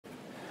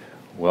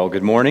Well,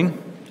 good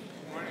morning.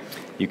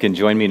 You can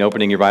join me in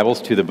opening your Bibles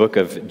to the book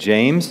of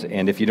James,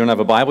 and if you don't have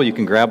a Bible, you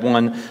can grab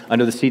one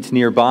under the seats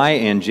nearby,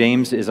 and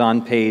James is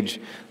on page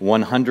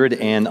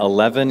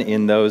 111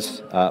 in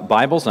those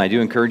Bibles, and I do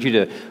encourage you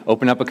to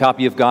open up a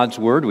copy of God's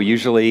Word. We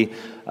usually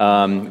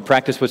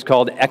practice what's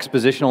called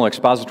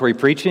expository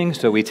preaching,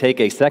 so we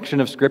take a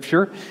section of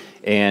Scripture,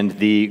 and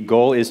the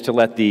goal is to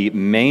let the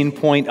main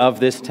point of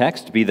this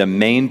text be the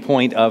main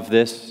point of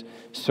this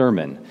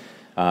sermon.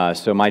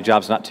 So my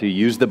job's not to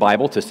use the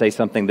Bible to say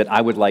something that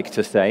I would like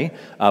to say,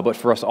 but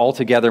for us all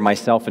together,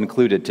 myself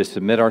included, to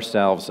submit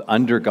ourselves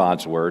under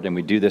God's Word, and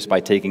we do this by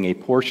taking a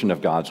portion of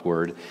God's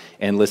Word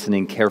and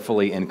listening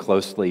carefully and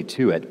closely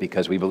to it,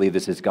 because we believe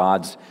this is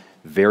God's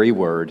very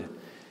Word,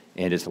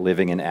 and it's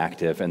living and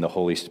active, and the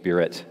Holy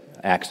Spirit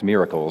acts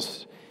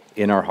miracles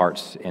in our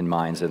hearts and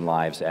minds and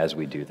lives as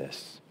we do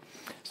this.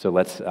 So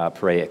let's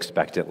pray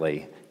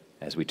expectantly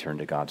as we turn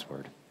to God's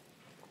Word.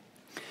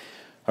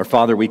 Our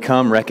Father, we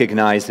come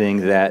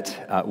recognizing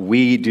that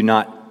we do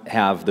not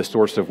have the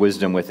source of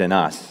wisdom within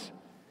us,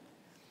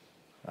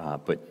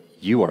 but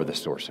you are the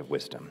source of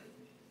wisdom.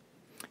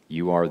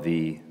 You are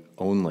the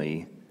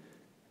only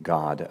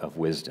God of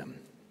wisdom.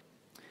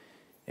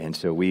 And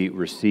so we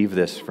receive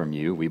this from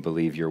you. We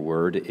believe your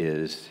word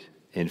is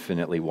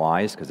infinitely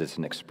wise because it's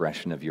an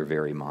expression of your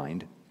very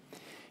mind.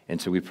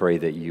 And so we pray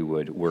that you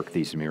would work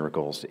these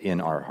miracles in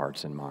our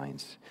hearts and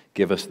minds.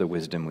 Give us the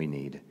wisdom we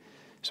need,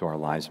 so our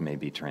lives may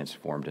be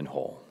transformed and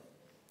whole.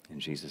 In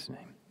Jesus'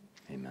 name,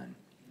 amen.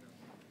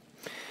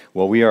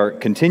 Well, we are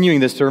continuing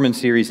this sermon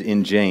series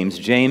in James.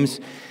 James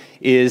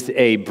is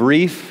a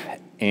brief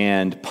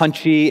and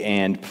punchy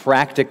and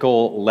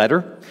practical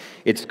letter.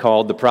 It's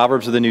called the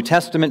Proverbs of the New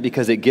Testament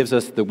because it gives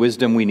us the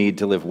wisdom we need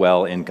to live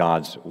well in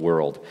God's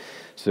world.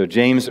 So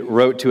James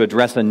wrote to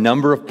address a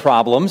number of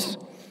problems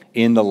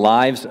in the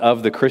lives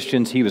of the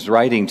Christians he was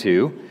writing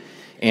to.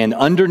 And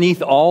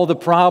underneath all the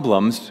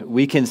problems,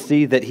 we can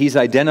see that he's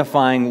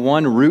identifying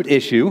one root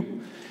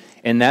issue,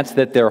 and that's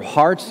that their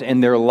hearts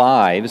and their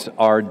lives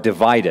are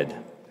divided.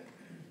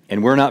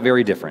 And we're not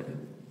very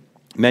different.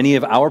 Many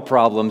of our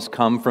problems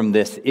come from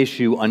this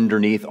issue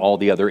underneath all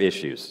the other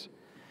issues.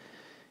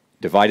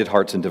 Divided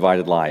hearts and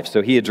divided lives.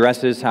 So he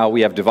addresses how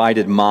we have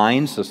divided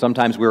minds. So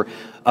sometimes we're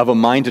of a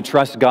mind to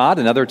trust God,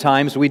 and other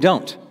times we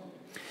don't.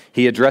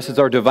 He addresses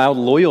our divided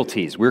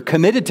loyalties. We're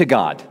committed to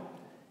God,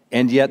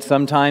 and yet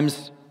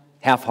sometimes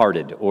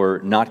half-hearted or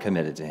not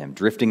committed to him,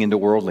 drifting into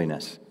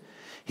worldliness.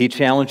 He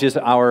challenges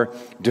our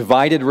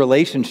divided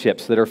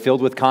relationships that are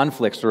filled with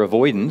conflicts or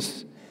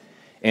avoidance,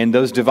 and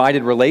those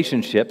divided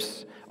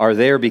relationships are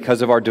there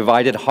because of our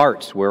divided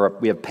hearts, where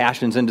we have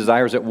passions and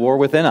desires at war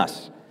within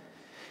us.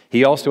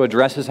 He also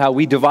addresses how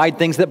we divide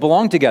things that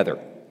belong together,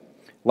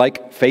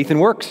 like faith and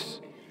works,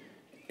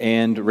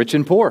 and rich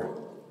and poor.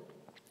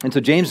 And so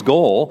James'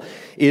 goal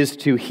is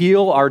to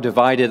heal our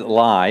divided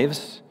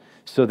lives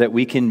so that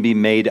we can be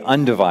made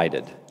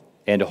undivided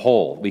and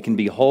whole. We can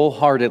be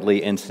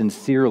wholeheartedly and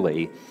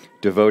sincerely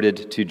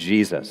devoted to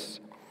Jesus.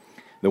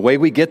 The way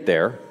we get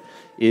there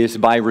is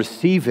by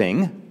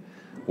receiving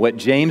what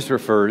James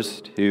refers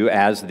to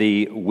as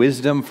the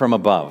wisdom from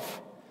above.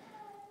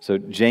 So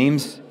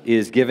James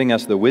is giving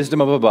us the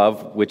wisdom of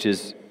above, which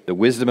is the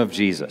wisdom of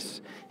Jesus.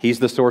 He's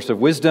the source of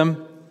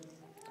wisdom.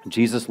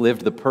 Jesus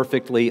lived the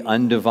perfectly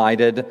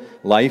undivided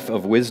life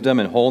of wisdom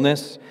and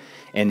wholeness,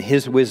 and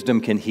his wisdom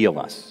can heal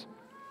us.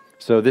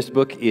 So this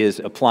book is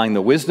applying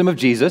the wisdom of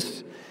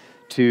Jesus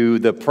to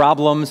the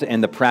problems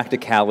and the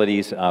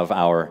practicalities of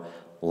our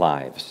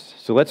lives.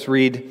 So let's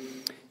read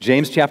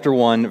James chapter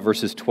 1,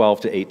 verses 12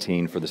 to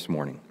 18 for this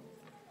morning.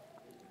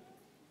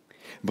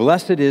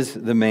 Blessed is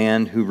the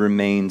man who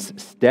remains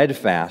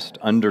steadfast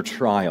under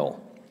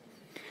trial,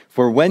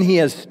 for when he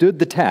has stood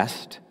the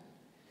test,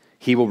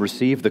 he will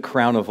receive the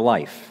crown of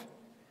life,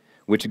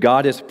 which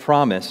God has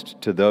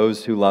promised to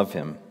those who love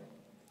him.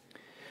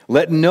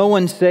 Let no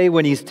one say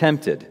when he's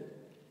tempted,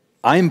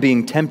 I am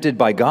being tempted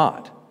by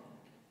God.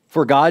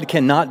 For God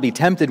cannot be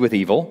tempted with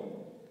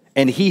evil,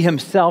 and he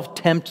himself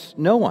tempts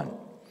no one.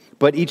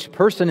 But each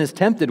person is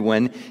tempted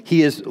when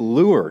he is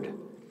lured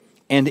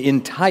and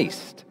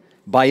enticed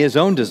by his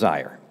own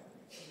desire.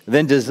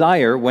 Then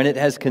desire, when it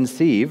has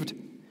conceived,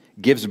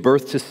 gives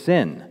birth to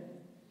sin.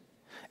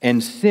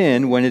 And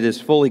sin, when it is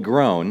fully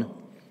grown,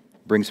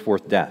 brings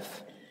forth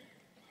death.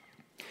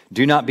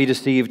 Do not be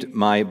deceived,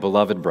 my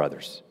beloved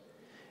brothers.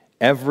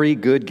 Every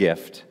good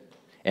gift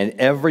and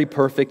every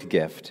perfect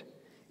gift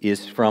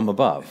is from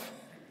above,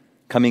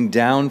 coming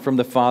down from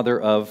the Father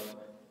of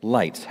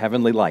lights,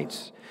 heavenly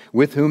lights,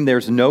 with whom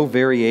there's no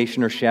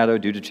variation or shadow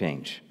due to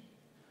change.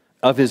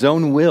 Of his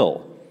own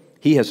will,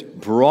 he has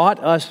brought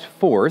us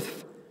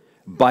forth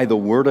by the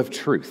word of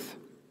truth,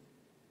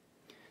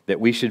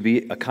 that we should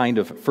be a kind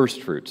of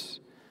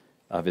firstfruits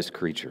of his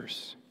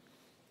creatures.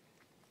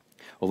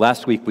 Well,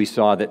 last week we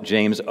saw that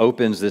James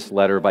opens this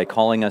letter by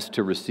calling us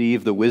to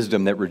receive the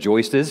wisdom that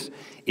rejoices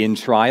in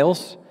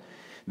trials.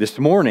 This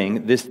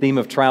morning, this theme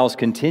of trials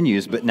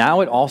continues, but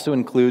now it also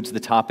includes the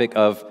topic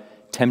of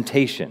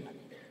temptation.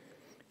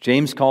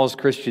 James calls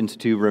Christians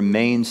to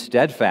remain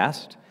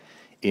steadfast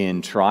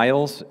in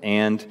trials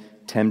and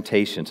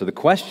temptation. So the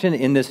question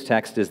in this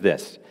text is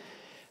this: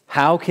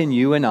 how can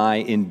you and I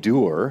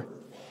endure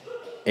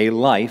a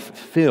life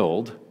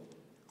filled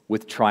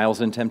with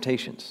trials and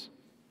temptations?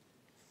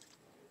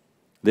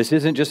 This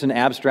isn't just an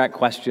abstract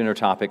question or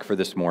topic for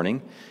this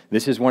morning.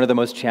 This is one of the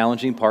most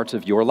challenging parts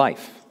of your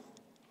life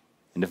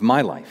and of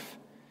my life,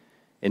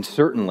 and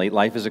certainly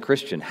life as a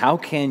Christian. How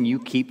can you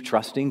keep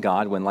trusting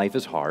God when life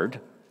is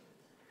hard?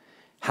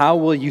 How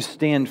will you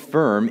stand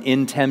firm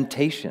in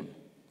temptation?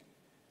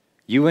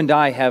 You and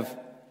I have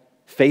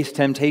faced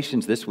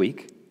temptations this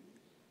week.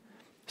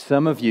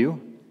 Some of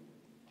you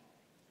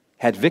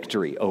had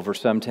victory over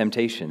some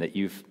temptation that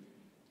you've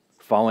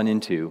fallen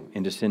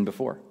into sin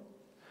before.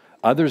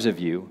 Others of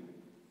you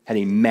had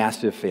a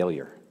massive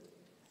failure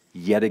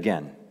yet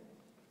again.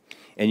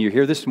 And you're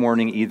here this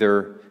morning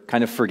either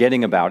kind of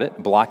forgetting about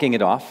it, blocking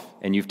it off,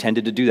 and you've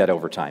tended to do that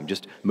over time.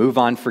 Just move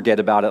on, forget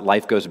about it,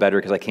 life goes better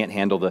because I can't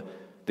handle the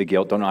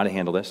guilt, don't know how to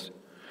handle this.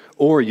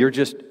 Or you're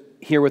just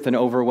here with an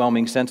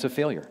overwhelming sense of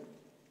failure.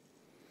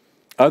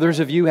 Others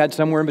of you had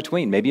somewhere in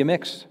between, maybe a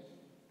mix.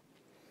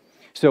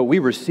 So we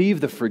receive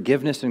the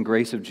forgiveness and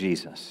grace of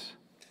Jesus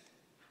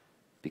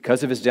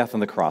because of his death on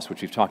the cross,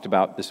 which we've talked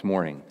about this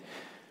morning.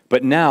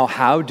 But now,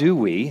 how do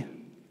we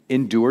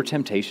endure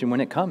temptation when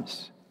it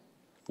comes?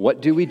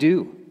 What do we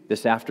do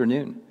this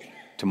afternoon,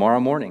 tomorrow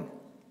morning,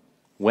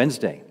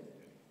 Wednesday?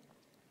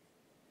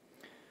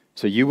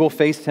 So you will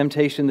face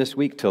temptation this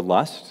week to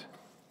lust,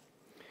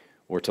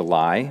 or to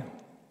lie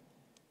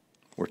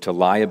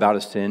about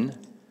a sin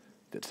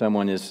that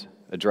someone is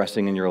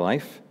addressing in your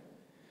life.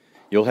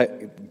 You'll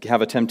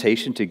have a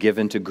temptation to give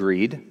into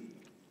greed,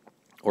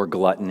 or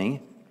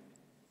gluttony,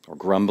 or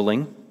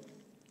grumbling.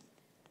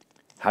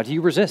 How do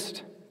you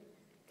resist?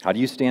 How do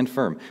you stand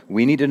firm?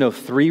 We need to know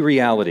 3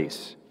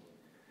 realities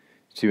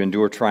to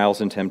endure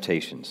trials and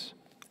temptations,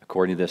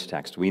 according to this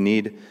text. We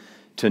need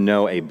to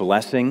know a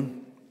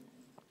blessing,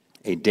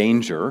 a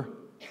danger,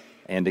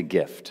 and a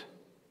gift.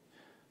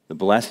 The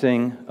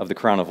blessing of the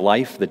crown of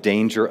life, the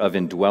danger of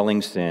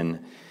indwelling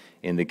sin,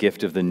 and the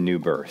gift of the new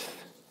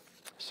birth.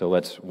 So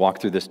let's walk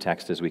through this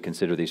text as we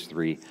consider these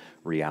 3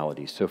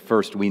 realities. So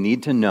first, we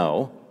need to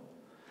know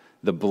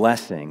the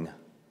blessing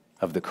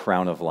of the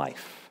crown of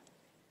life.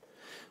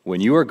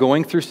 When you are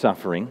going through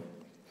suffering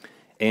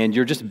and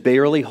you're just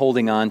barely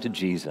holding on to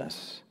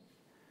Jesus,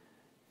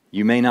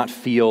 you may not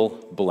feel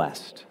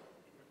blessed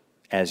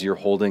as you're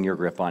holding your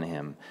grip on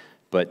him,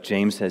 but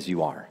James says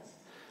you are.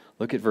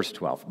 Look at verse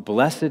 12.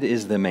 Blessed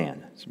is the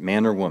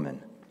man or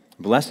woman.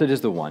 Blessed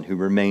is the one who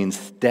remains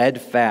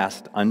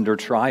steadfast under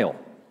trial.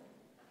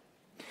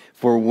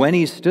 For when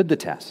he stood the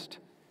test,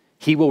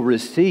 he will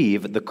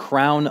receive the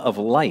crown of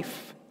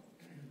life,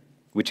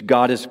 which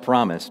God has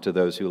promised to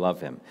those who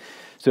love him.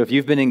 So if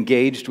you've been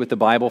engaged with the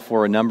Bible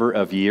for a number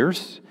of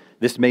years,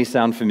 this may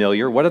sound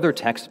familiar. What other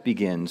text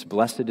begins,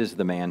 blessed is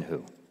the man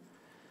who?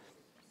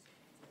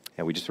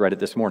 And we just read it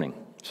this morning,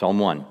 Psalm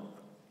 1.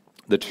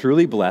 The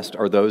truly blessed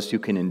are those who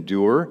can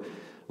endure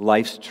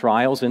life's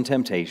trials and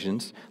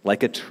temptations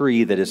like a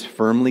tree that is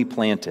firmly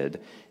planted,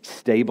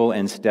 stable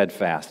and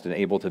steadfast, and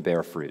able to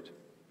bear fruit.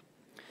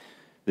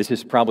 This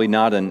is probably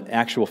not an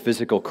actual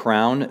physical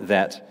crown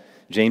that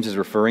James is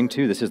referring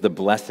to. This is the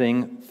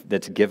blessing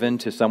that's given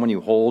to someone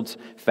who holds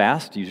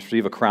fast. You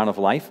receive a crown of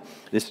life.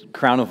 This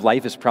crown of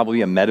life is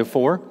probably a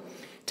metaphor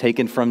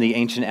taken from the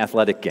ancient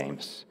athletic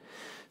games.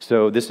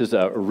 So this is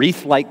a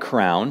wreath-like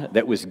crown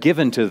that was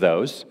given to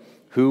those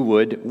who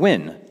would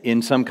win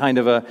in some kind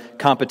of a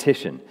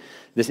competition.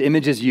 This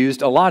image is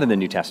used a lot in the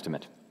New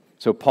Testament.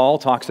 So Paul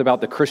talks about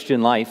the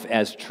Christian life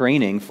as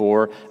training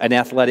for an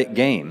athletic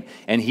game.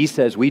 And he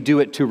says we do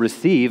it to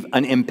receive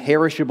an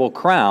imperishable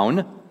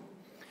crown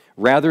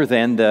rather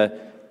than the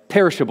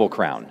perishable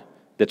crown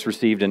that's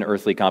received in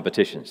earthly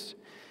competitions.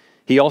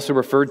 He also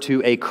referred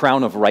to a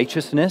crown of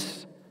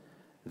righteousness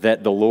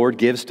that the Lord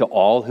gives to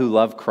all who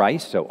love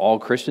Christ. So all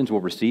Christians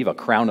will receive a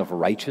crown of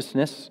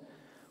righteousness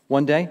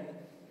one day.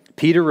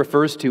 Peter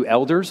refers to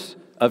elders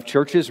of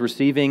churches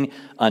receiving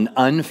an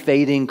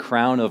unfading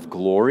crown of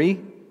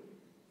glory.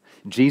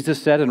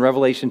 Jesus said in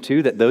Revelation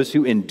 2 that those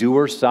who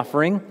endure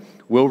suffering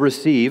will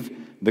receive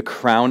the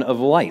crown of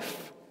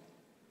life.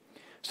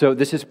 So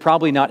this is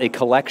probably not a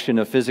collection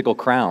of physical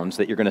crowns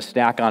that you're going to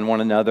stack on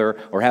one another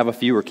or have a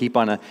few or keep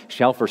on a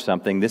shelf or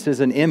something. This is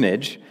an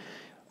image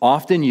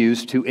often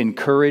used to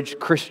encourage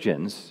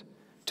Christians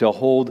to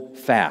hold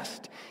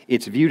fast.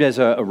 It's viewed as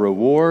a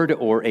reward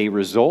or a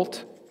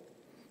result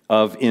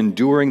of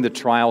enduring the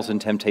trials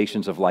and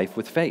temptations of life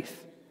with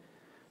faith.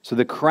 So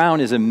the crown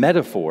is a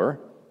metaphor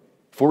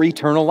for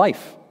eternal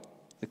life,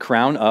 the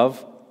crown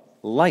of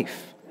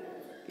life.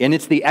 And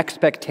it's the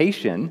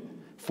expectation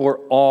for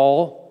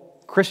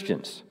all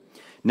Christians.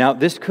 Now,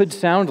 this could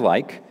sound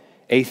like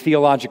a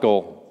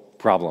theological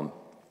problem.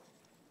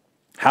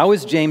 How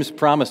is James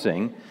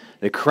promising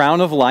the crown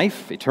of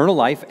life, eternal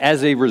life,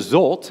 as a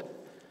result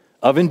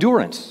of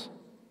endurance?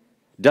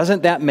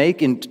 Doesn't that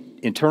make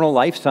eternal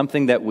life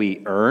something that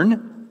we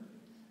earn?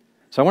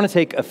 So I want to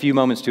take a few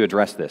moments to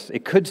address this.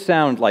 It could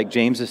sound like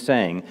James is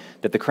saying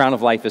that the crown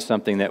of life is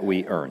something that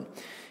we earn.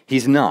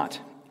 He's not.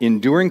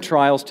 Enduring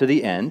trials to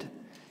the end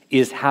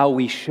is how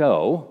we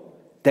show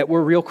that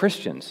we're real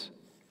Christians.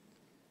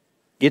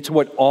 It's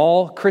what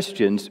all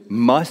Christians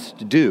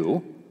must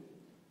do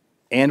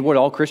and what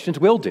all Christians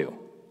will do.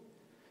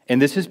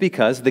 And this is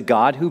because the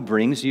God who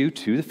brings you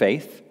to the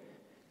faith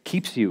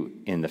keeps you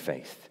in the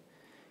faith.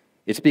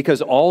 It's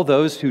because all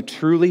those who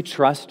truly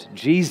trust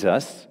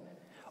Jesus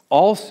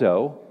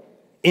also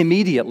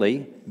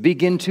immediately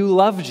begin to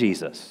love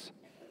Jesus.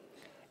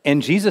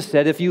 And Jesus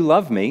said, if you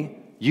love me,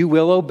 you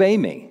will obey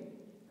me.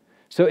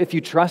 So if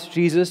you trust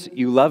Jesus,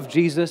 you love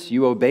Jesus,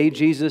 you obey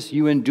Jesus,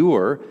 you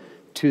endure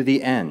to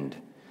the end.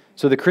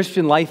 So the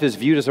Christian life is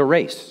viewed as a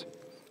race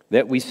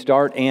that we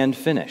start and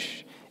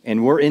finish.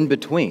 And we're in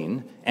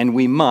between, and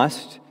we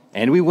must,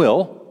 and we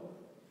will,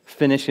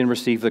 finish and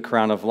receive the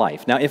crown of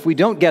life. Now, if we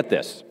don't get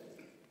this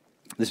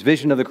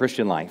vision of the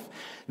Christian life,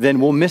 then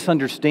we'll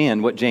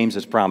misunderstand what James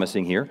is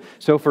promising here.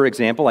 So, for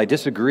example, I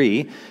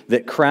disagree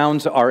that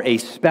crowns are a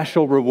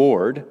special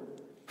reward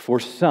for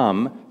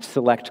some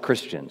select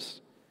Christians.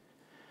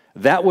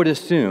 That would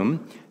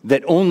assume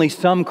that only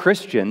some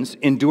Christians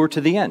endure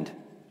to the end.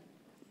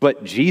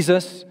 But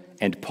Jesus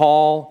and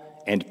Paul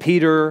and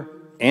Peter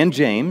and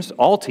James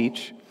all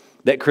teach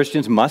that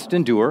Christians must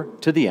endure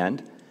to the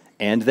end,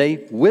 and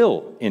they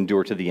will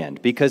endure to the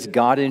end because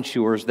God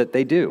ensures that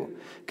they do.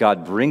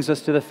 God brings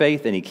us to the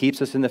faith, and he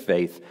keeps us in the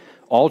faith.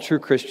 All true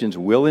Christians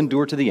will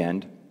endure to the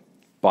end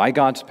by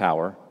God's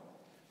power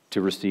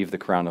to receive the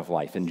crown of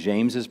life. And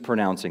James is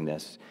pronouncing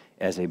this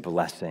as a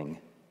blessing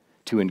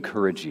to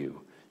encourage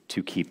you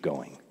to keep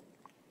going.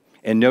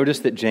 And notice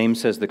that James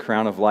says the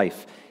crown of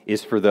life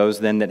is for those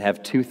then that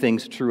have two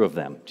things true of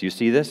them. Do you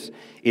see this?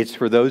 It's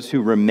for those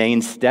who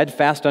remain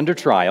steadfast under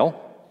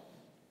trial.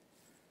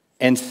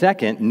 And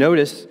second,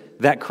 notice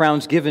that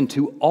crown's given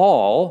to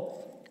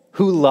all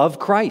who love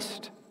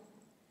Christ.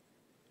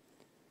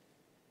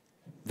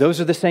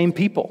 Those are the same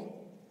people.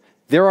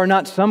 There are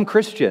not some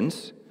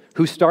Christians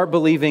who start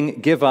believing,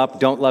 give up,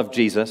 don't love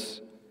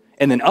Jesus,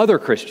 and then other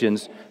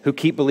Christians who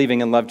keep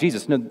believing and love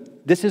Jesus. No,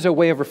 this is a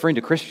way of referring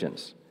to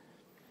Christians.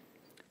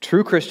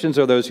 True Christians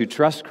are those who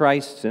trust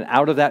Christ, and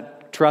out of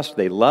that trust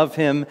they love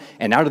him,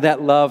 and out of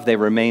that love they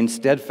remain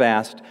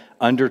steadfast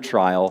under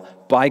trial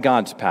by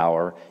God's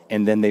power,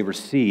 and then they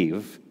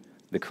receive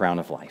the crown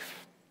of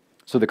life.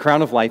 So the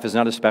crown of life is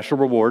not a special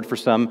reward for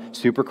some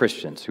super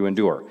Christians who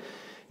endure.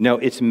 No,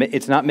 it's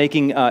not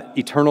making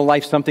eternal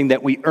life something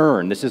that we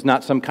earn. This is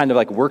not some kind of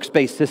like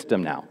works-based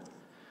system now.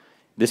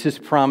 This is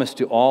promised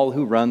to all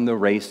who run the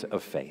race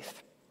of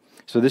faith.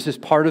 So this is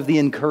part of the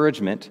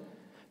encouragement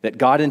that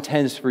God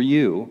intends for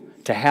you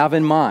to have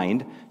in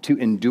mind to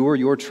endure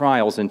your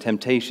trials and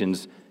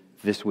temptations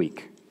this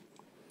week.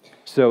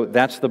 So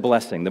that's the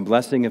blessing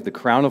of the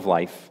crown of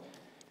life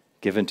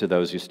given to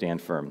those who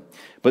stand firm.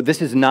 But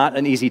this is not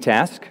an easy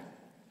task.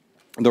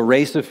 The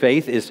race of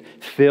faith is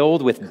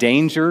filled with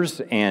dangers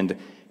and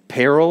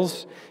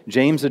perils.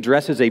 James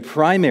addresses a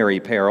primary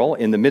peril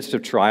in the midst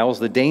of trials,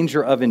 the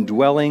danger of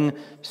indwelling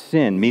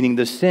sin, meaning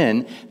the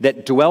sin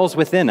that dwells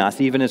within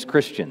us even as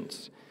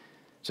Christians.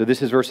 So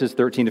this is verses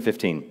 13 to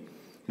 15.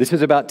 This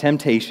is about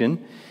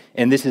temptation,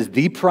 and this is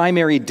the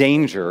primary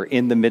danger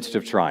in the midst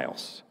of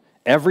trials.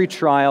 Every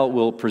trial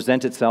will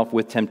present itself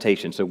with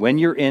temptation. So when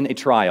you're in a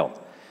trial,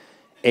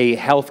 a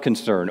health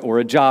concern or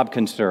a job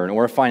concern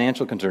or a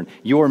financial concern,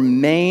 your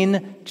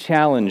main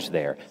challenge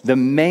there, the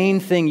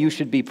main thing you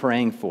should be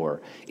praying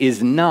for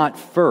is not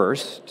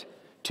first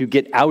to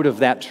get out of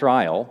that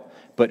trial,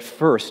 but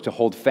first to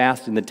hold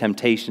fast in the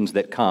temptations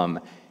that come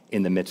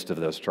in the midst of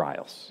those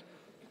trials.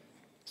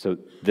 So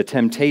the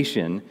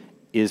temptation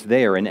is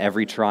there in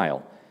every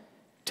trial.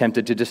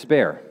 Tempted to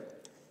despair.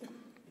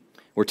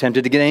 We're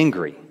tempted to get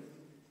angry.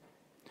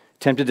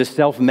 Tempted to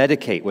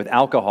self-medicate with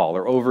alcohol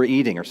or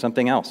overeating or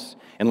something else.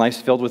 And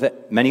life's filled with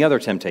many other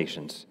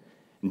temptations.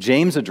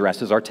 James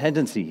addresses our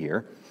tendency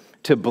here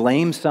to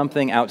blame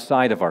something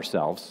outside of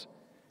ourselves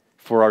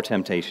for our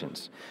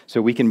temptations.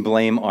 So we can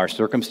blame our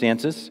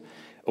circumstances,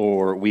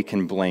 or we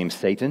can blame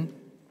Satan.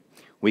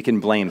 We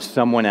can blame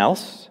someone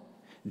else.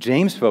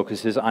 James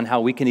focuses on how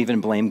we can even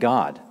blame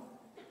God.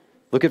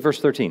 Look at verse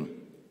 13.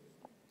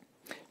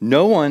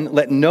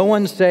 Let no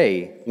one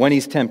say when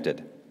he's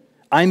tempted,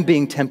 I'm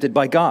being tempted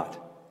by God.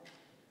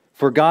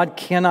 For God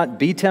cannot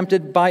be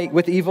tempted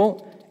with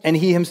evil, and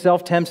he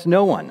himself tempts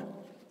no one.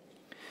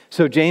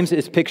 So James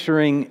is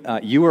picturing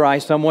you or I,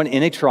 someone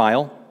in a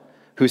trial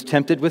who's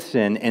tempted with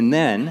sin, and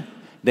then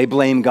they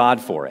blame God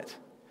for it.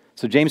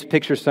 So James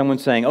pictures someone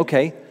saying,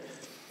 okay,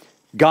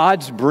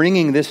 God's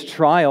bringing this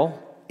trial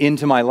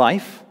into my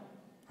life,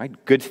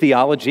 right? Good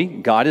theology.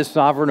 God is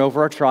sovereign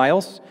over our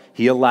trials.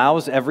 He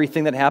allows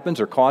everything that happens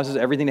or causes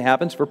everything that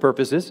happens for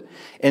purposes.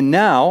 And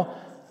now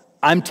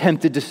I'm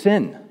tempted to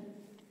sin.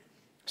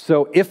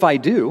 So if I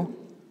do,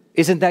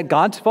 isn't that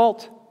God's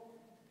fault?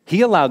 He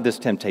allowed this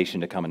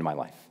temptation to come into my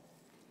life.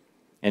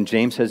 And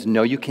James says,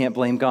 no, you can't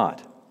blame God.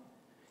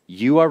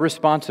 You are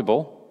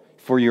responsible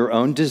for your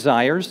own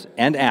desires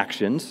and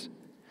actions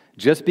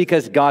Just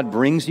because God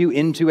brings you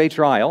into a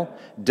trial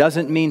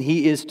doesn't mean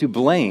he is to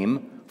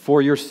blame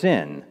for your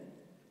sin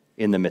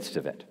in the midst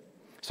of it.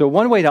 So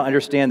one way to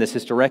understand this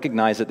is to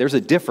recognize that there's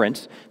a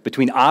difference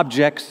between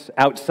objects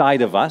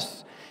outside of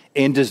us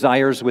and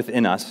desires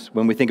within us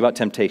when we think about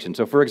temptation.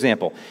 So for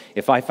example,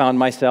 if I found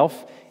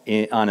myself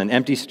on an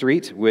empty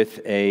street with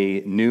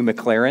a new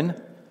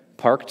McLaren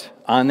parked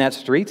on that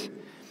street,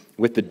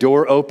 with the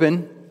door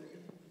open,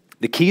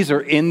 the keys are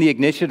in the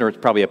ignition, or it's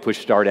probably a push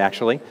start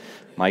actually,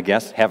 my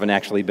guess, haven't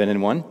actually been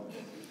in one.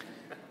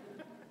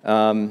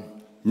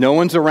 No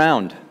one's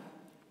around.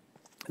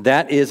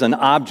 That is an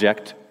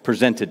object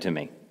presented to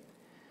me.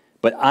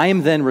 But I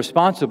am then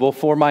responsible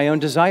for my own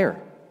desire.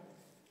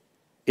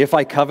 If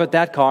I covet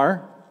that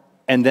car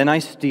and then I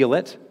steal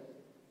it,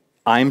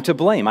 I'm to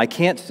blame. I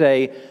can't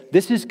say,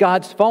 this is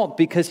God's fault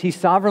because he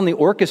sovereignly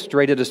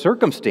orchestrated a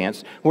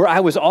circumstance where I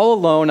was all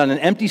alone on an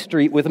empty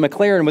street with a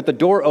McLaren with the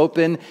door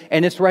open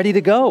and it's ready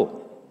to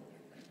go.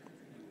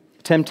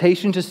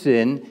 Temptation to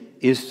sin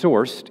is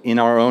sourced in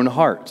our own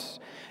hearts.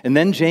 And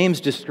then James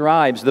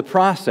describes the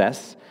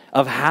process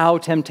of how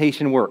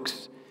temptation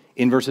works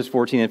in verses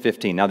 14 and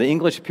 15. Now, the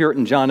English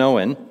Puritan John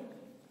Owen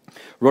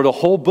wrote a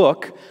whole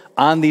book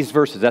on these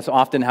verses. That's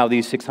often how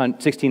these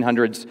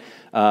 1600s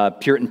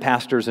Puritan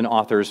pastors and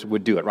authors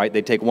would do it, right?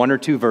 They'd take one or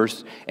two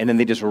verses and then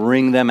they just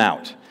wring them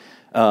out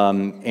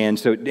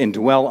and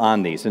dwell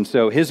on these. And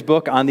so his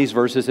book on these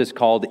verses is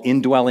called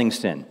Indwelling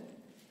Sin.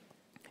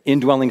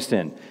 Indwelling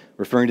Sin,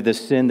 referring to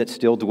this sin that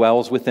still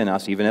dwells within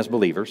us, even as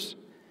believers.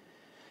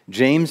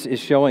 James is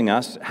showing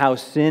us how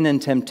sin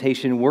and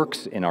temptation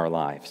works in our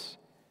lives.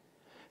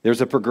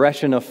 There's a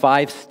progression of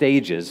 5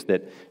 stages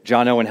that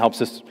John Owen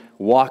helps us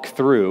walk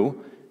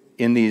through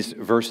in these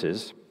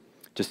verses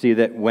to see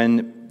that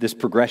when this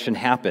progression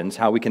happens,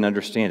 how we can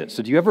understand it.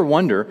 So do you ever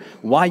wonder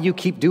why you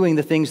keep doing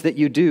the things that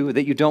you do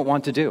that you don't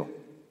want to do?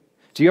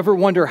 Do you ever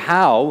wonder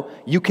how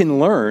you can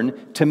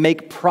learn to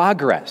make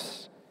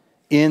progress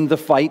in the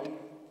fight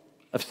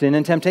of sin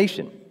and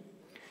temptation?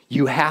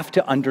 You have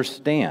to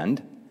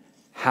understand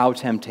how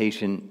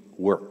temptation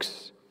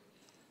works.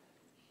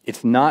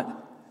 It's not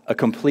a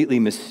completely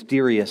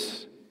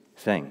mysterious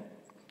thing.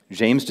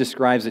 James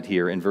describes it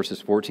here in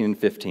verses 14 and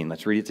 15.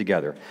 Let's read it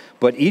together.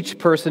 But each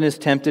person is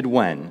tempted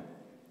when,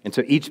 and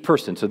so each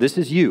person, so this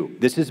is you,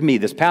 this is me,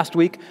 this past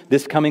week,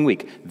 this coming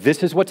week,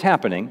 this is what's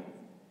happening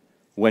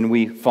when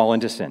we fall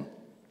into sin.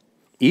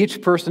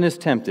 Each person is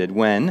tempted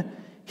when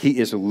he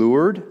is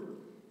lured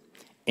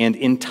and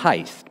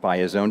enticed by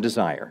his own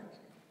desire.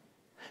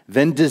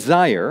 Then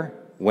desire,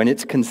 when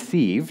it's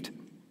conceived,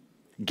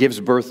 gives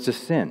birth to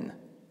sin.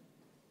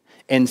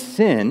 And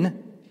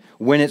sin,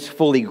 when it's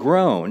fully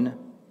grown,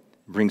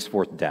 brings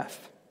forth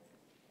death.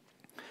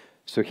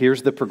 So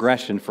here's the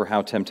progression for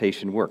how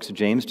temptation works.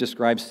 James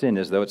describes sin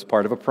as though it's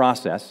part of a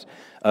process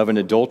of an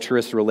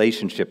adulterous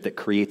relationship that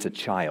creates a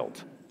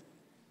child.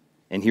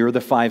 And here are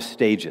the 5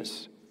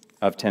 stages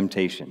of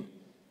temptation.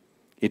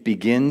 It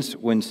begins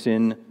when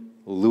sin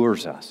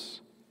lures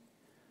us.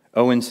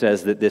 Owen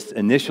says that this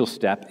initial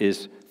step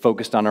is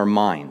focused on our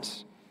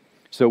minds.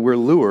 So we're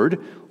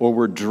lured or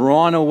we're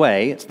drawn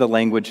away, it's the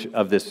language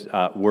of this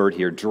word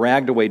here,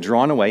 dragged away,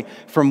 drawn away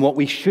from what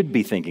we should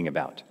be thinking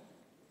about.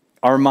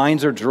 Our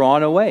minds are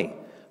drawn away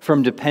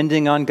from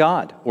depending on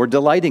God or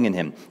delighting in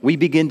him. We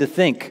begin to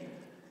think,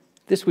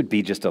 this would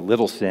be just a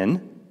little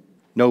sin,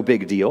 no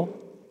big deal.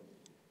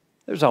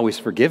 There's always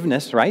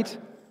forgiveness, right?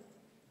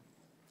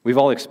 We've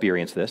all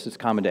experienced this. It's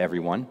common to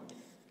everyone.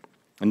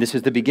 And this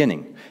is the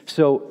beginning.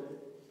 So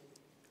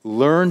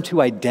learn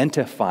to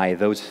identify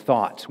those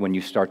thoughts when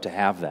you start to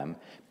have them,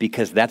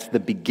 because that's the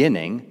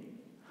beginning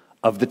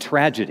of the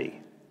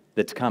tragedy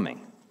that's coming.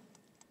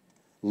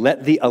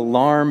 Let the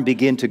alarm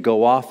begin to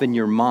go off in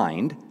your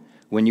mind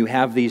when you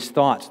have these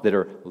thoughts that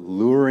are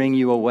luring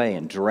you away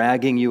and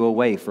dragging you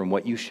away from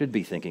what you should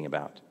be thinking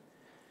about.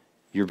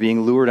 You're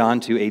being lured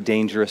onto a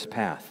dangerous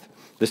path.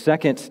 The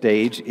second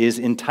stage is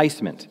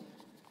enticement.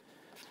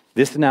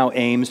 This now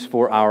aims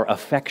for our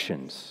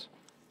affections.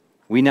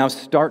 We now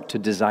start to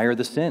desire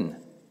the sin.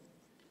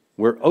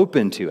 We're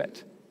open to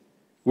it.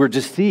 We're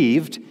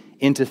deceived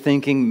into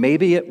thinking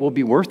maybe it will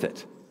be worth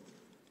it.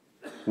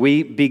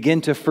 We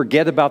begin to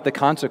forget about the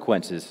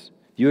consequences.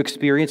 You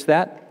experience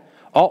that?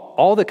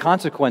 All the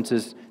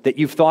consequences that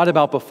you've thought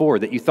about before,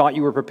 that you thought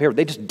you were prepared,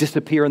 they just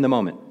disappear in the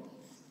moment.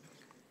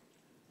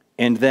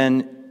 And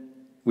then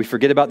we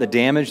forget about the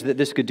damage that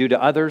this could do to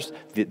others,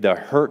 the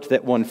hurt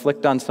that will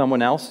inflict on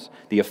someone else,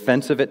 the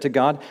offense of it to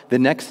God. The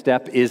next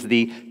step is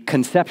the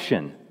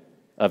conception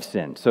of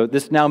sin. So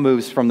this now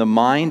moves from the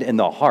mind and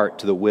the heart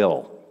to the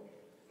will.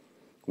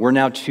 We're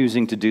now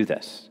choosing to do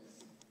this.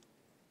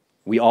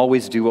 We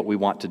always do what we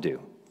want to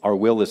do. Our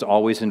will is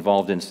always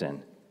involved in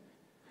sin.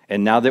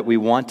 And now that we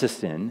want to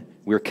sin,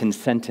 we're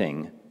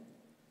consenting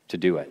to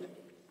do it.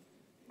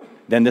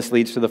 Then this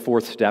leads to the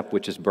 4th step,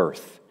 which is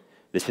birth.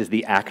 This is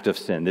the act of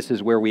sin. This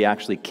is where we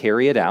actually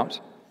carry it out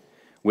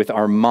with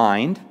our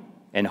mind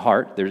and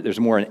heart. There's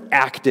more an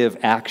active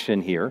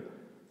action here,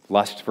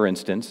 lust, for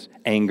instance,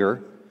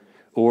 anger,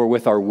 or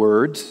with our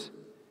words,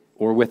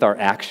 or with our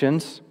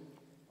actions.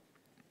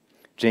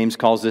 James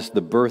calls this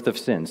the birth of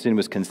sin. Sin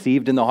was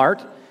conceived in the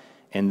heart,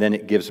 and then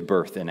it gives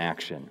birth in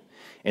action.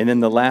 And then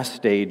the last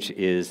stage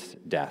is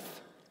death.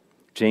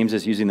 James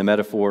is using the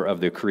metaphor of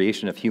the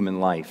creation of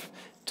human life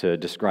to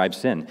describe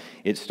sin.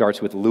 It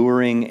starts with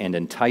luring and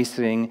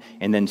enticing,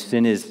 and then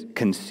sin is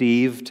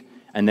conceived,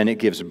 and then it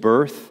gives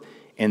birth,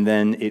 and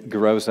then it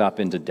grows up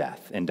into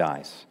death and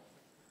dies.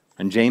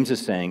 And James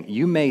is saying,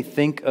 you may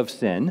think of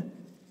sin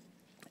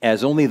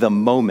as only the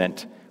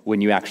moment when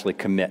you actually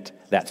commit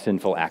that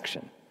sinful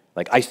action.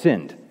 Like, I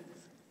sinned.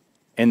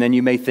 And then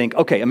you may think,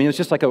 okay,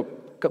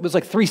 it was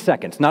like 3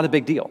 seconds, not a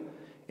big deal.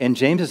 And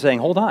James is saying,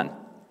 hold on.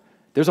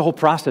 There's a whole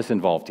process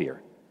involved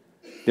here.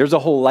 There's a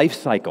whole life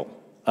cycle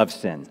of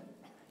sin.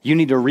 You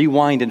need to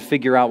rewind and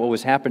figure out what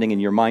was happening in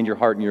your mind, your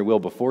heart, and your will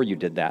before you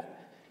did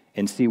that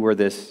and see where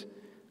this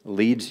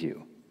leads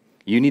you.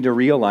 You need to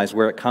realize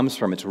where it comes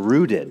from. It's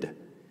rooted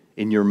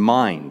in your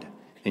mind,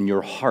 in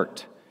your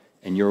heart,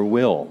 and your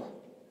will.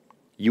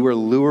 You were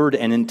lured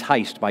and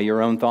enticed by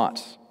your own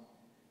thoughts.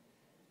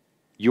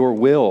 Your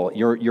will,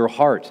 your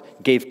heart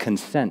gave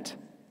consent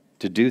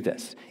to do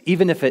this.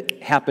 Even if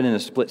it happened in a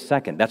split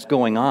second, that's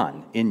going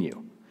on in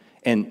you.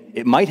 And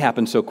it might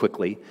happen so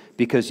quickly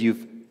because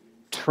you've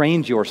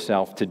trained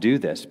yourself to do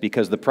this,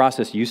 because the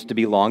process used to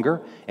be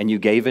longer, and you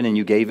gave in and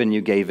you gave in and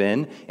you gave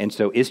in, and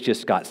so it's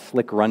just got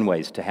slick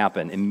runways to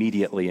happen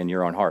immediately in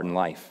your own heart and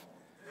life.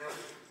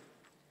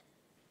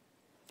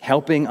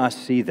 Helping us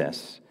see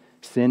this,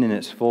 sin in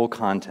its full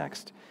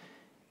context,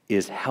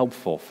 is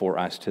helpful for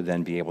us to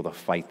then be able to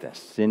fight this.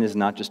 Sin is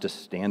not just a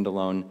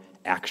standalone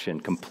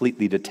action,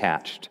 completely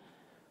detached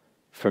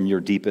from your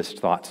deepest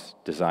thoughts,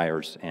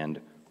 desires, and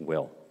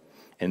will.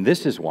 And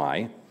this is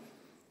why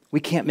we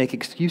can't make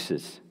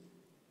excuses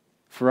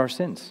for our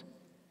sins,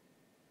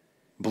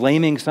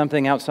 blaming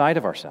something outside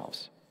of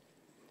ourselves.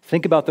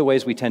 Think about the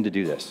ways we tend to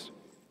do this.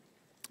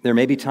 There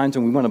may be times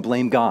when we want to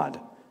blame God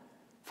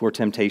for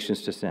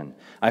temptations to sin.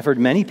 I've heard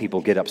many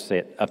people get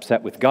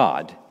upset with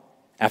God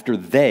after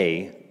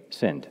they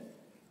sinned,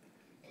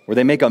 where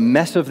they make a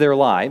mess of their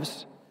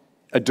lives,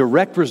 a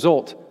direct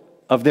result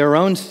of their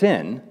own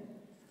sin,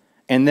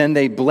 and then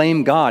they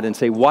blame God and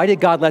say, why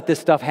did God let this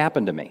stuff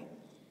happen to me?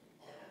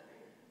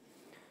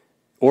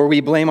 Or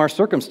we blame our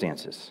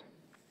circumstances.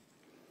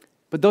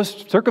 But those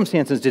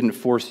circumstances didn't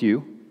force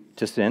you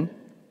to sin.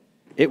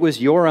 It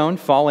was your own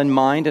fallen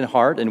mind and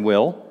heart and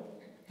will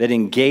that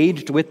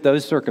engaged with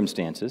those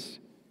circumstances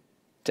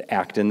to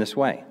act in this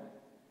way.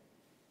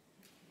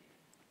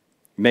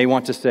 You may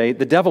want to say,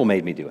 the devil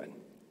made me do it.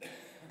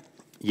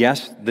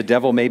 Yes, the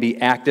devil may be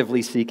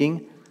actively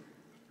seeking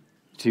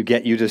to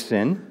get you to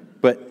sin,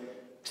 but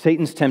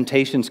Satan's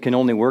temptations can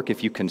only work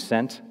if you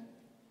consent.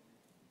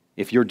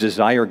 If your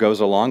desire goes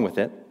along with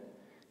it,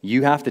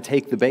 you have to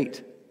take the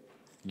bait.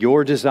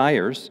 Your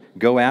desires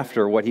go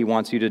after what he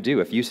wants you to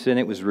do. If you sin,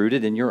 it was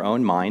rooted in your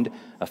own mind,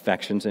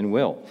 affections, and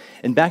will.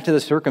 And back to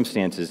the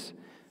circumstances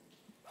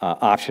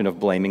option of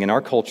blaming. In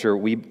our culture,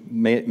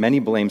 many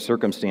blame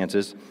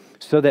circumstances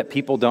so that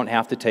people don't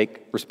have to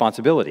take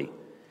responsibility.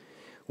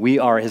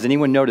 Has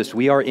anyone noticed,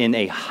 we are in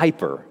a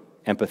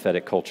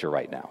hyper-empathetic culture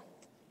right now.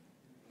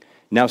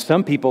 Now,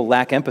 some people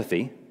lack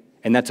empathy,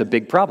 and that's a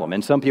big problem.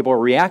 And some people are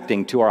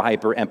reacting to our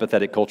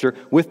hyper-empathetic culture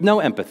with no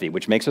empathy,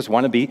 which makes us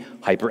want to be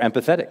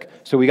hyper-empathetic.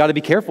 So we got to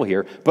be careful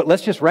here, but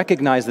let's just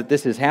recognize that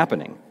this is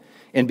happening.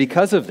 And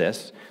because of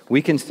this,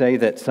 we can say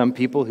that some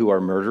people who are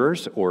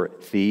murderers or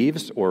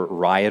thieves or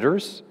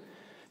rioters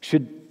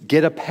should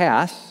get a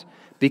pass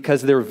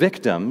because they're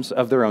victims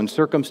of their own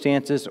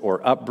circumstances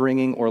or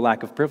upbringing or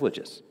lack of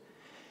privileges.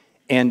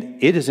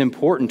 And it is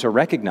important to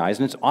recognize,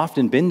 and it's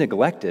often been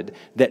neglected,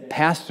 that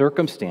past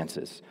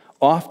circumstances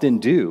often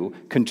do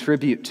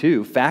contribute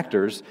to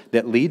factors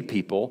that lead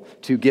people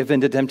to give in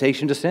to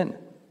temptation to sin.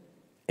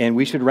 And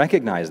we should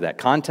recognize that.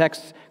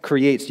 Context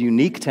creates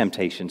unique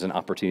temptations and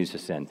opportunities to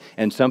sin,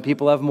 and some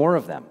people have more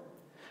of them.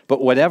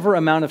 But whatever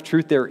amount of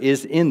truth there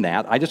is in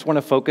that, I just want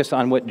to focus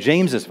on what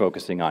James is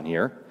focusing on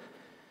here,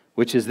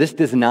 which is this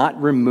does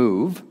not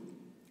remove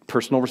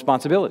personal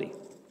responsibility.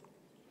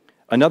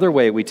 Another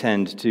way we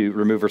tend to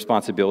remove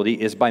responsibility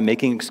is by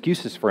making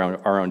excuses for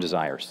our own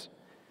desires.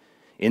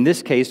 In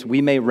this case,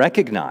 we may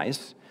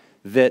recognize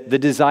that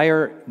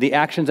the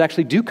actions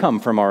actually do come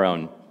from our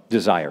own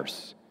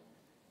desires.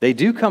 They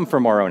do come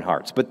from our own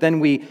hearts, but then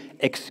we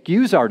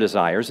excuse our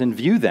desires and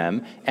view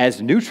them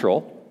as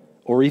neutral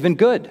or even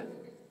good.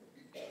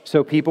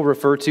 So people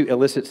refer to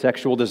illicit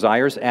sexual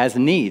desires as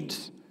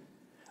needs.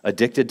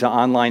 Addicted to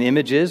online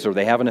images, or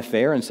they have an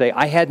affair and say,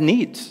 I had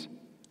needs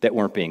that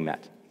weren't being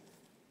met.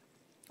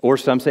 Or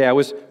some say, I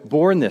was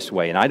born this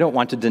way, and I don't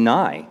want to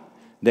deny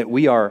that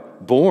we are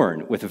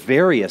born with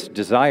various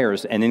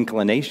desires and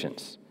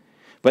inclinations.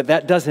 But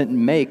that doesn't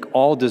make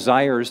all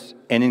desires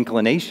and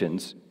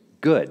inclinations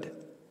good.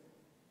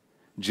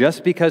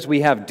 Just because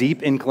we have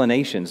deep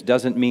inclinations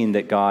doesn't mean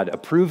that God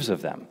approves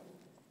of them.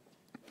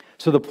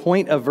 So the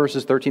point of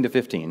verses 13 to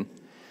 15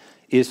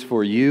 is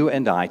for you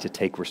and I to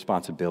take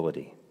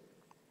responsibility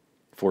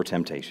for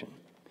temptation.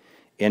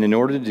 And in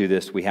order to do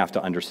this, we have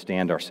to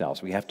understand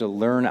ourselves. We have to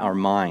learn our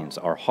minds,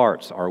 our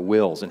hearts, our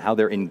wills, and how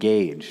they're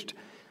engaged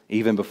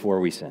even before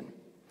we sin.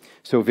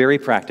 So very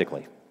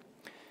practically,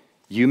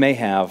 you may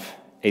have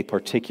a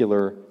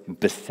particular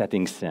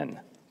besetting sin.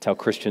 It's how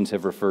Christians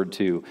have referred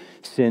to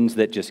sins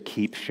that just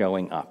keep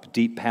showing up,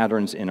 deep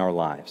patterns in our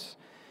lives.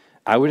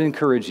 I would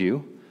encourage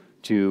you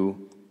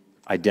to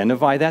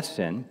identify that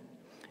sin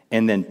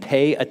and then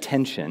pay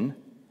attention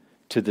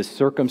to the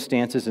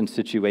circumstances and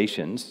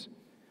situations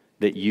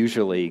that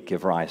usually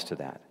give rise to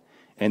that.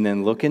 And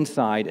then look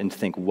inside and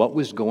think what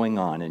was going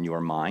on in your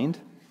mind,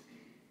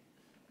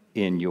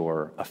 in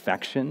your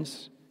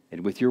affections,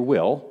 and with your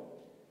will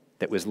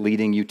that was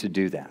leading you to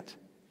do that.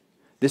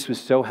 This was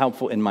so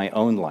helpful in my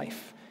own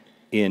life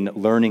in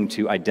learning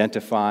to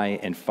identify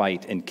and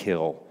fight and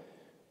kill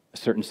a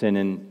certain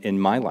sin in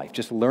my life.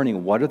 Just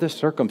learning what are the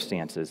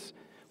circumstances,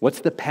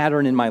 what's the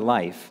pattern in my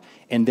life,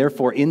 and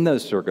therefore in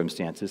those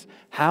circumstances,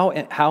 how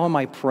am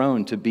I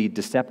prone to be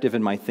deceptive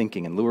in my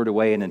thinking and lured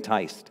away and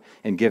enticed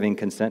and giving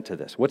consent to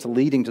this? What's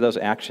leading to those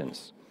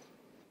actions?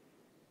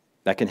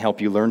 That can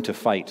help you learn to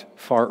fight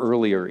far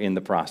earlier in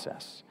the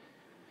process.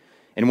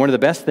 And one of the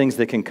best things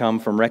that can come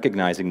from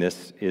recognizing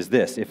this is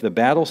this: if the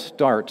battle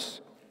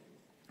starts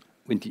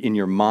in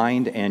your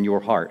mind and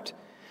your heart,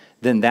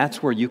 then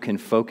that's where you can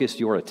focus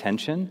your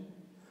attention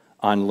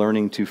on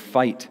learning to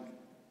fight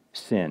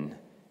sin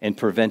and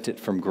prevent it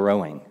from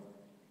growing.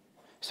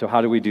 So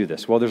how do we do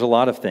this? Well, there's a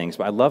lot of things,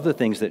 but I love the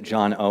things that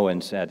John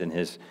Owen said in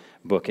his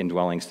book,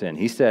 Indwelling Sin.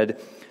 He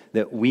said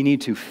that we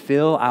need to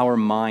fill our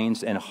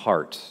minds and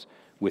hearts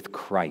with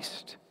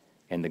Christ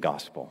and the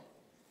gospel.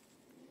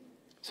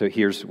 So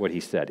here's what he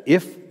said: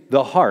 if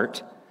the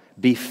heart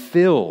be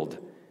filled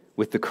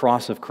with the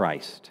cross of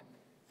Christ,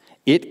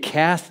 it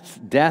casts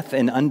death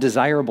and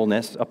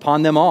undesirableness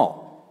upon them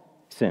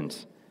all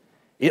sins.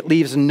 It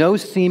leaves no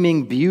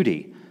seeming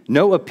beauty,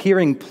 no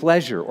appearing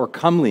pleasure or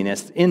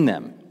comeliness in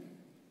them.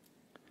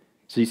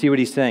 So you see what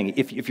he's saying?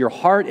 If your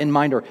heart and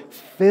mind are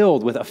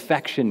filled with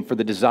affection for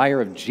the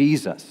desire of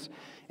Jesus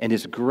and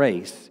his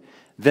grace,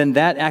 then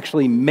that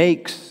actually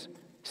makes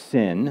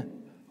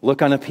sin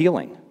look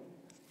unappealing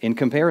in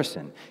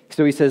comparison.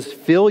 So he says,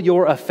 fill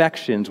your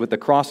affections with the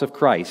cross of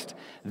Christ,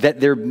 that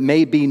there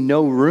may be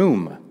no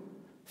room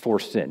for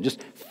sin.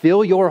 Just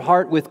fill your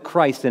heart with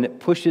Christ, and it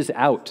pushes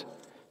out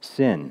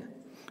sin.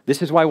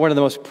 This is why one of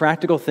the most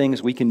practical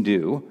things we can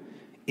do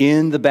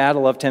in the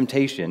battle of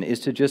temptation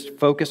is to just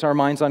focus our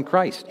minds on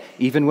Christ,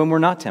 even when we're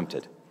not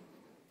tempted.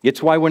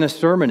 It's why when a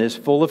sermon is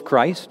full of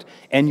Christ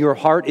and your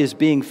heart is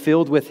being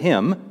filled with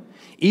him,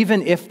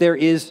 even if there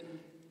is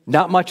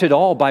not much at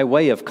all by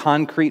way of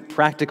concrete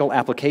practical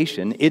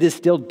application, it is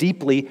still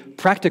deeply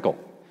practical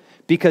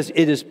because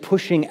it is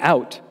pushing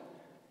out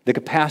the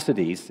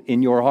capacities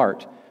in your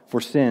heart for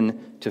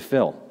sin to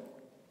fill.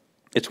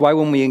 It's why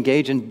when we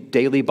engage in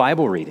daily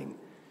Bible reading,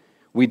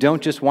 we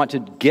don't just want to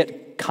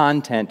get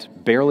content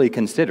barely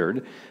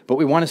considered, but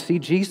we want to see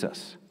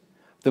Jesus.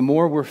 The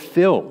more we're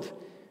filled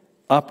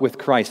up with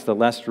Christ, the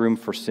less room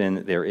for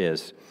sin there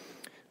is.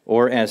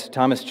 Or as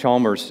Thomas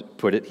Chalmers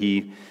put it,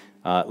 he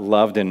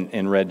loved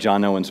and read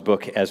John Owen's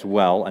book as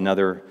well,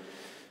 another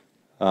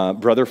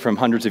brother from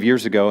hundreds of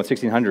years ago, in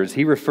 1600s.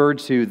 He referred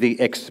to the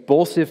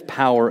expulsive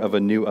power of a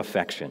new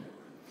affection.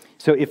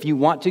 So if you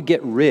want to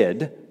get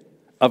rid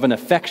of an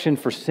affection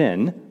for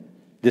sin,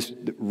 this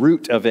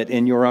root of it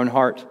in your own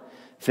heart,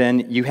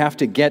 then you have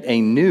to get a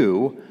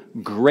new,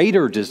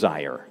 greater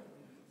desire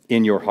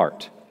in your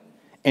heart.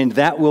 And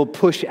that will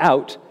push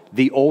out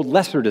the old,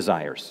 lesser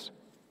desires.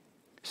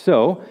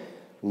 So,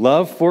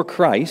 love for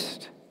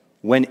Christ,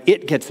 when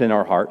it gets in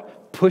our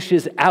heart,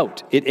 pushes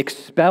out, it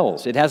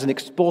expels, it has an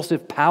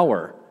expulsive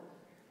power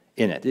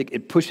in it.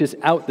 It pushes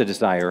out the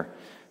desire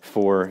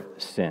for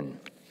sin.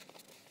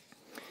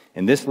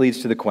 And this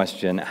leads to the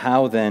question,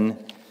 how then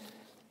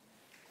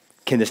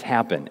can this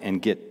happen and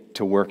get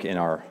to work in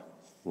our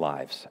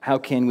lives? How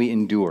can we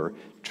endure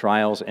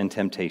trials and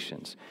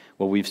temptations?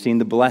 Well, we've seen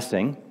the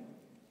blessing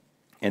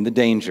and the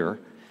danger,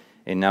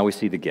 and now we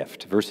see the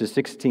gift. Verses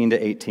 16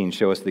 to 18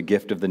 show us the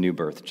gift of the new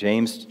birth.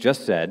 James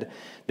just said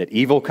that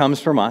evil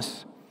comes from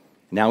us.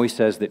 Now he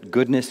says that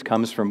goodness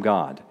comes from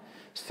God.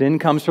 Sin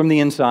comes from the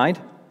inside.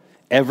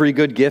 Every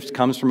good gift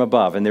comes from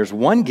above. And there's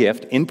one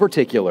gift in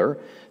particular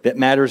that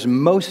matters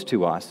most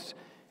to us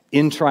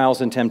in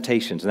trials and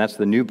temptations, and that's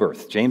the new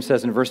birth. James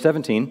says in verse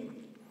 17,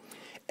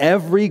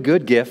 every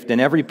good gift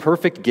and every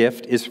perfect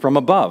gift is from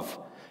above,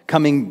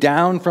 coming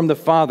down from the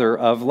Father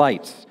of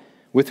lights,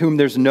 with whom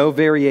there's no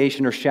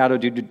variation or shadow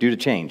due to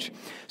change.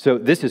 So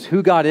this is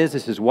who God is.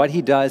 This is what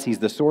he does. He's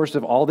the source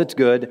of all that's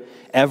good.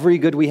 Every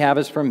good we have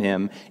is from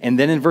him. And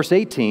then in verse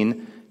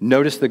 18,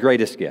 notice the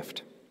greatest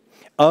gift.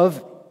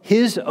 Of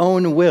his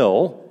own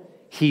will,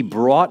 he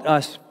brought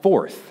us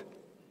forth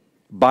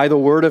by the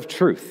word of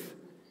truth,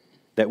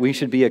 that we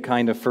should be a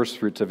kind of first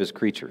fruits of his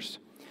creatures.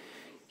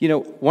 You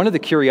know, one of the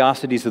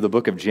curiosities of the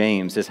book of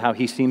James is how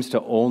he seems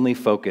to only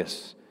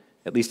focus,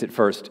 at least at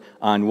first,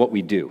 on what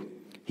we do.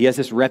 He has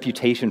this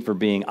reputation for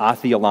being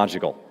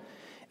atheological.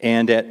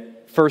 And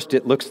at first,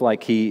 it looks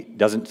like he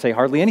doesn't say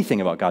hardly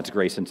anything about God's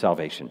grace and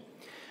salvation.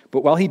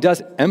 But while he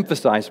does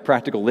emphasize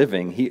practical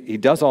living, he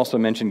does also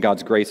mention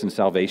God's grace and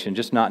salvation,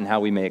 just not in how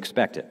we may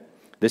expect it.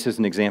 This is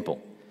an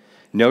example.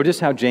 Notice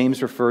how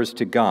James refers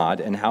to God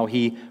and how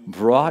he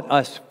brought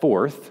us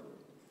forth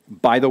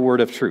by the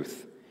word of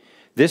truth.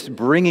 This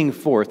bringing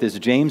forth is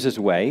James's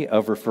way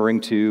of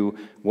referring to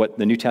what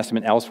the New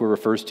Testament elsewhere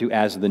refers to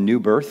as the new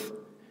birth,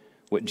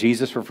 what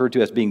Jesus referred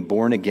to as being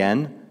born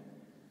again,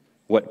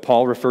 what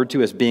Paul referred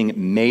to as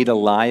being made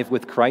alive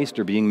with Christ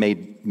or being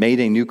made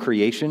a new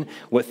creation,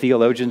 what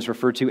theologians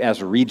refer to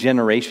as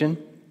regeneration.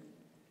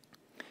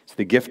 It's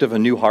the gift of a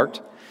new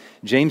heart.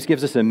 James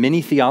gives us a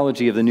mini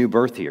theology of the new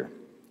birth here,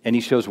 and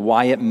he shows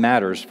why it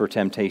matters for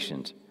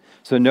temptations.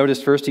 So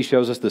notice first he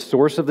shows us the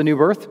source of the new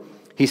birth.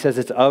 He says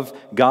it's of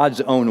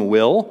God's own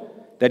will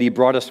that he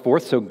brought us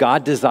forth. So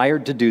God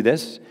desired to do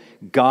this.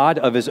 God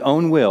of his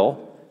own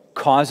will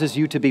causes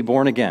you to be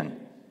born again.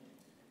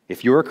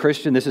 If you're a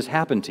Christian, this has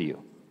happened to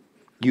you.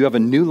 You have a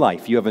new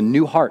life. You have a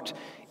new heart.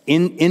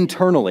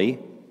 Internally,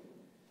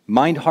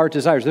 mind, heart,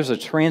 desires. There's a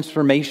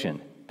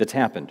transformation that's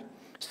happened.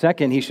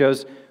 Second, he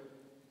shows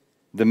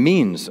the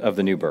means of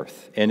the new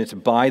birth, and it's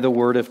by the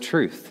word of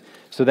truth.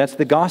 So that's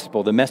the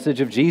gospel, the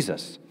message of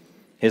Jesus,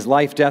 his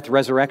life, death,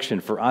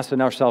 resurrection for us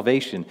and our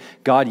salvation.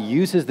 God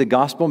uses the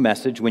gospel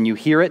message when you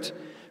hear it,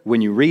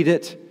 when you read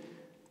it,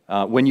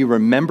 when you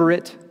remember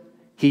it.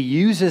 He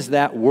uses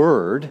that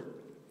word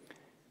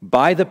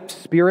by the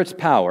Spirit's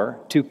power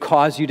to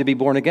cause you to be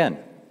born again.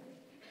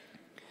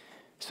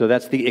 So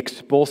that's the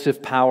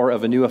expulsive power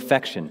of a new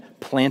affection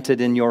planted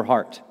in your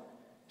heart,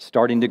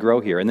 starting to grow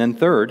here. And then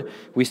third,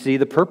 we see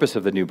the purpose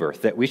of the new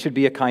birth, that we should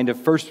be a kind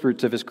of first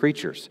fruits of his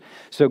creatures.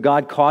 So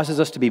God causes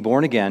us to be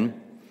born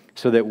again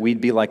so that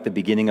we'd be like the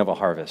beginning of a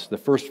harvest, the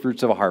first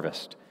fruits of a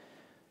harvest,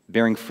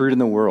 bearing fruit in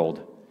the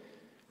world,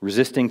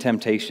 resisting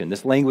temptation.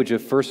 This language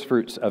of first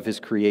fruits of his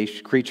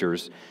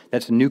creatures,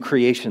 that's new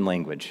creation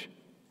language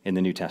in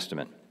the New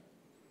Testament.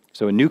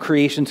 So a new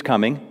creation's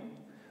coming,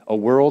 a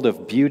world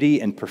of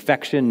beauty and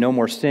perfection, no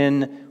more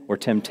sin or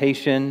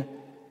temptation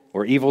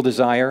or evil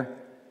desire.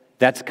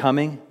 That's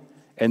coming,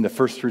 and the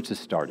first fruits has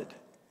started.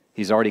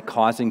 He's already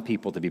causing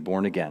people to be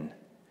born again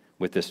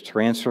with this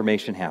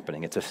transformation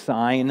happening. It's a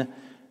sign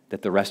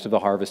that the rest of the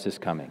harvest is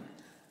coming.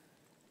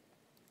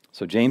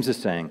 So James is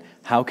saying,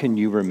 how can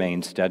you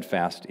remain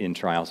steadfast in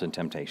trials and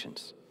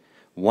temptations?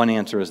 One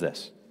answer is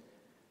this: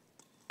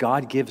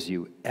 God gives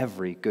you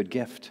every good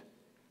gift,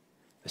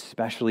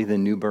 especially the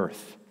new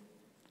birth.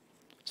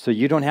 So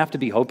you don't have to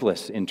be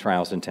hopeless in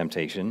trials and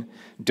temptation.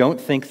 Don't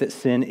think that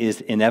sin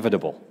is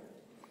inevitable.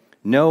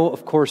 No,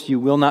 of course, you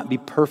will not be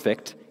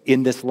perfect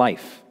in this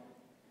life.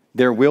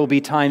 There will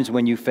be times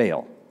when you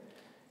fail.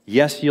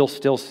 Yes, you'll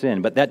still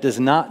sin, but that does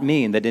not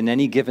mean that in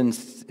any given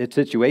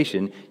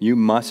situation you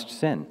must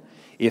sin.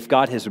 If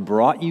God has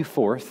brought you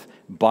forth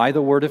by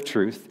the word of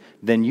truth,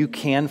 then you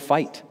can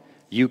fight.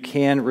 You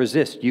can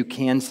resist. You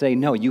can say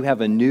no. You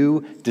have a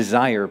new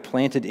desire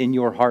planted in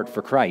your heart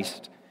for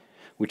Christ,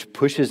 which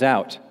pushes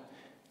out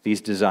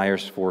these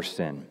desires for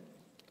sin.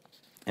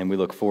 And we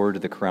look forward to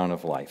the crown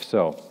of life.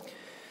 So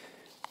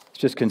let's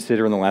just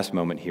consider in the last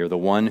moment here the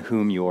one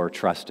whom you're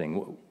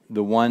trusting,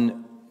 the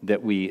one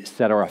that we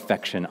set our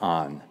affection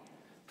on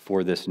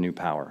for this new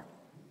power.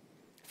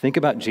 Think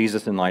about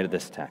Jesus in light of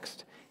this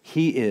text.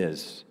 He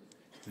is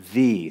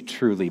the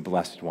truly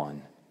blessed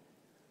one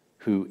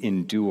who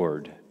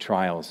endured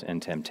trials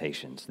and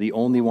temptations, the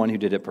only one who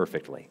did it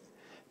perfectly,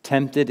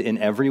 tempted in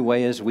every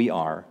way as we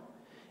are,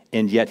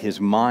 and yet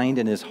his mind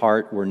and his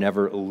heart were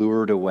never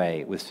lured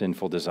away with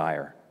sinful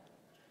desire.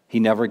 He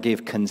never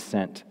gave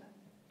consent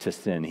to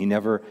sin. He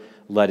never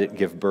let it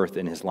give birth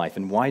in his life.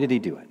 And why did he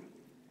do it?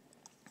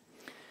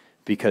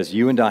 Because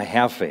you and I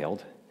have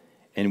failed,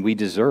 and we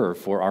deserve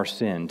for our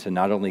sin to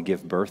not only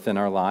give birth in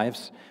our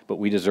lives, but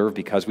we deserve,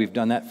 because we've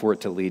done that, for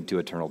it to lead to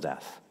eternal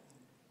death.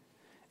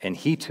 And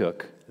he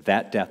took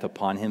that death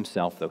upon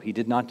himself, though he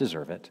did not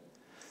deserve it,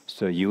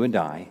 so you and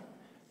I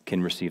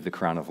can receive the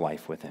crown of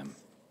life with him.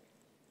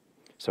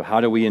 So how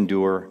do we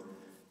endure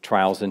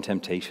trials and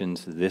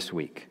temptations this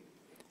week?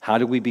 How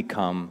do we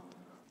become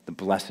the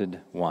blessed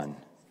one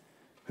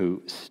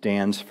who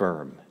stands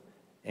firm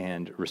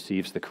and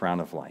receives the crown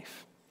of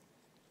life?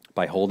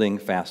 By holding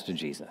fast to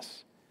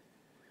Jesus,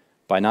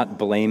 by not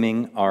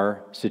blaming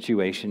our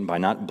situation, by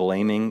not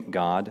blaming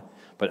God,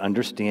 but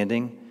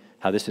understanding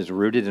how this is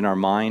rooted in our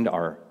mind,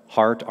 our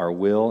heart, our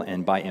will,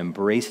 and by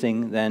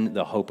embracing then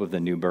the hope of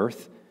the new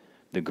birth,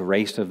 the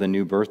grace of the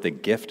new birth, the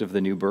gift of the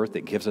new birth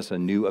that gives us a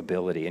new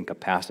ability and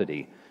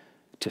capacity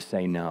to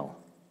say no.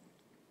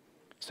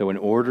 So in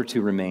order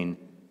to remain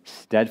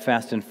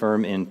steadfast and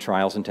firm in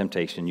trials and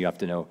temptation, you have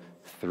to know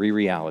three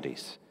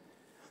realities: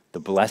 the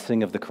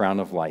blessing of the crown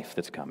of life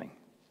that's coming,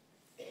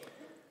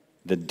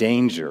 the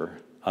danger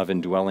of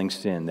indwelling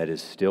sin that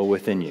is still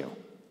within you,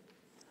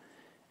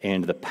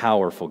 and the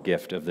powerful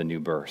gift of the new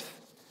birth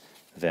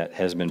that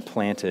has been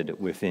planted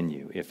within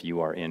you if you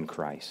are in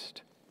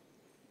Christ.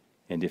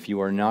 And if you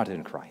are not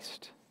in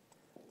Christ,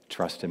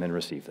 trust him and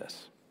receive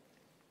this.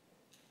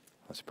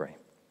 Let's pray.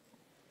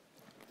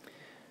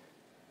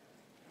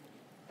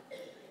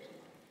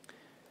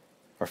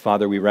 Our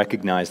Father, we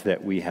recognize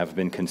that we have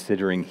been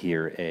considering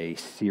here a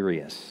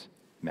serious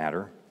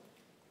matter.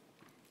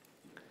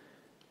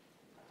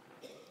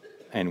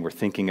 And we're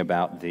thinking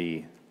about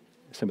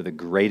some of the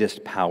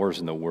greatest powers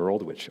in the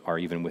world, which are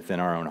even within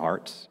our own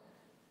hearts,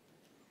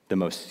 the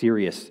most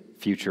serious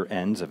future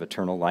ends of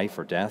eternal life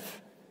or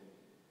death,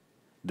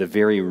 the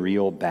very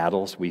real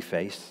battles we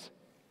face.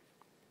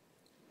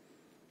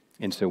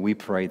 And so we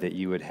pray that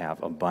you would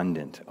have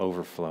abundant,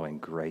 overflowing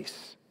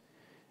grace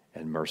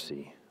and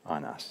mercy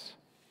on us.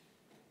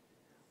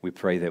 We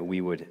pray that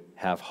we would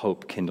have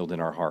hope kindled in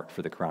our heart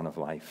for the crown of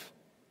life.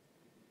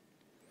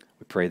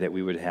 We pray that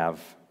we would have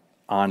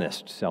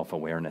honest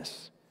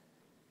self-awareness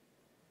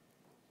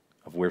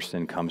of where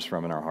sin comes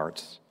from in our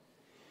hearts.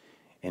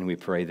 And we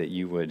pray that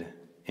you would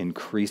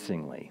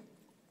increasingly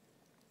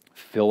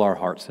fill our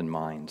hearts and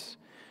minds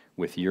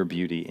with your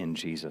beauty in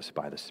Jesus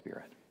by the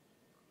Spirit,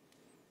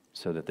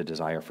 so that the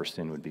desire for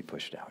sin would be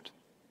pushed out.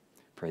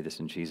 Pray this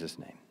in Jesus'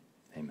 name.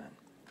 Amen.